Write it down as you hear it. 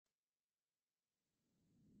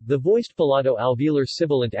The voiced palato-alveolar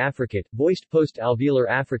sibilant affricate, voiced post-alveolar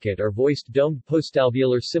affricate or voiced domed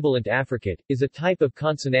postalveolar sibilant affricate, is a type of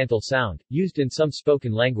consonantal sound, used in some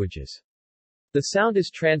spoken languages. The sound is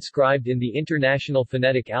transcribed in the International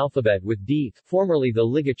Phonetic Alphabet with D, formerly the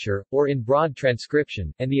ligature, or in broad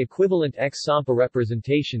transcription, and the equivalent X-Sampa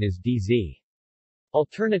representation is DZ.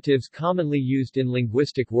 Alternatives commonly used in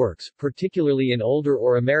linguistic works, particularly in older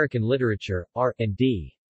or American literature, are, and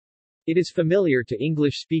D. It is familiar to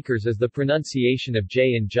English speakers as the pronunciation of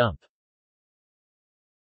J and jump.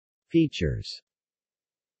 Features.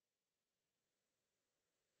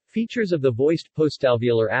 Features of the voiced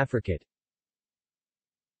postalveolar affricate.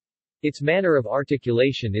 Its manner of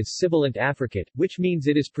articulation is sibilant affricate, which means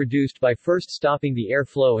it is produced by first stopping the air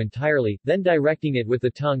flow entirely, then directing it with the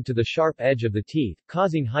tongue to the sharp edge of the teeth,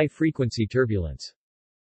 causing high-frequency turbulence.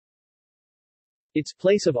 Its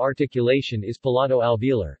place of articulation is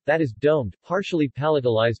palato-alveolar, that is, domed, partially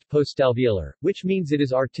palatalized postalveolar, which means it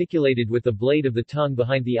is articulated with the blade of the tongue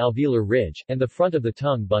behind the alveolar ridge, and the front of the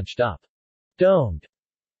tongue bunched up. Domed.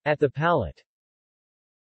 At the palate.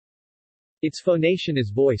 Its phonation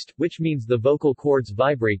is voiced, which means the vocal cords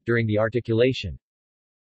vibrate during the articulation.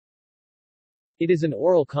 It is an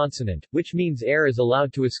oral consonant, which means air is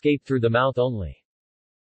allowed to escape through the mouth only.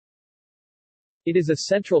 It is a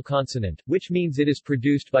central consonant, which means it is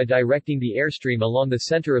produced by directing the airstream along the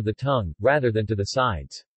center of the tongue, rather than to the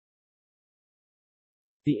sides.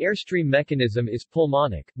 The airstream mechanism is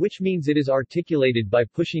pulmonic, which means it is articulated by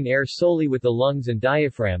pushing air solely with the lungs and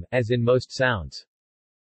diaphragm, as in most sounds.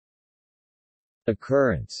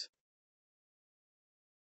 Occurrence.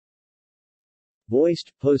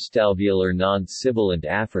 Voiced postalveolar non-sibilant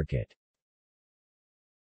affricate.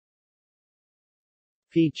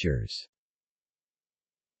 Features.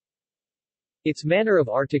 Its manner of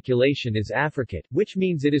articulation is affricate, which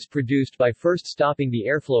means it is produced by first stopping the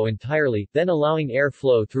airflow entirely, then allowing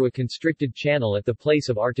airflow through a constricted channel at the place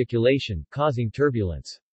of articulation, causing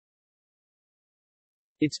turbulence.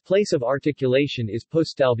 Its place of articulation is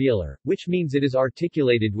postalveolar, which means it is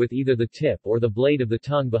articulated with either the tip or the blade of the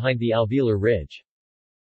tongue behind the alveolar ridge.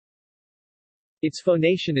 Its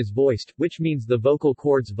phonation is voiced, which means the vocal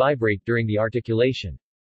cords vibrate during the articulation.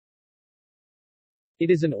 It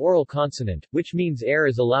is an oral consonant, which means air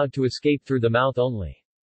is allowed to escape through the mouth only.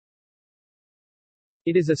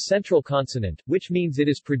 It is a central consonant, which means it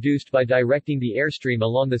is produced by directing the airstream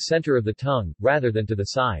along the center of the tongue, rather than to the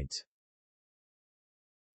sides.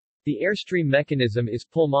 The airstream mechanism is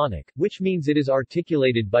pulmonic, which means it is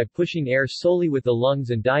articulated by pushing air solely with the lungs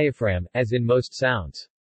and diaphragm, as in most sounds.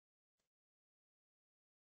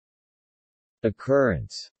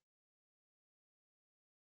 Occurrence.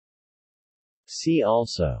 See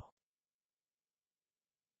also: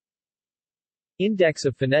 Index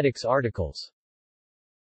of phonetics articles.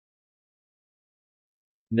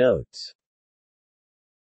 Notes.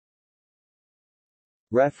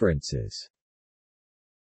 References.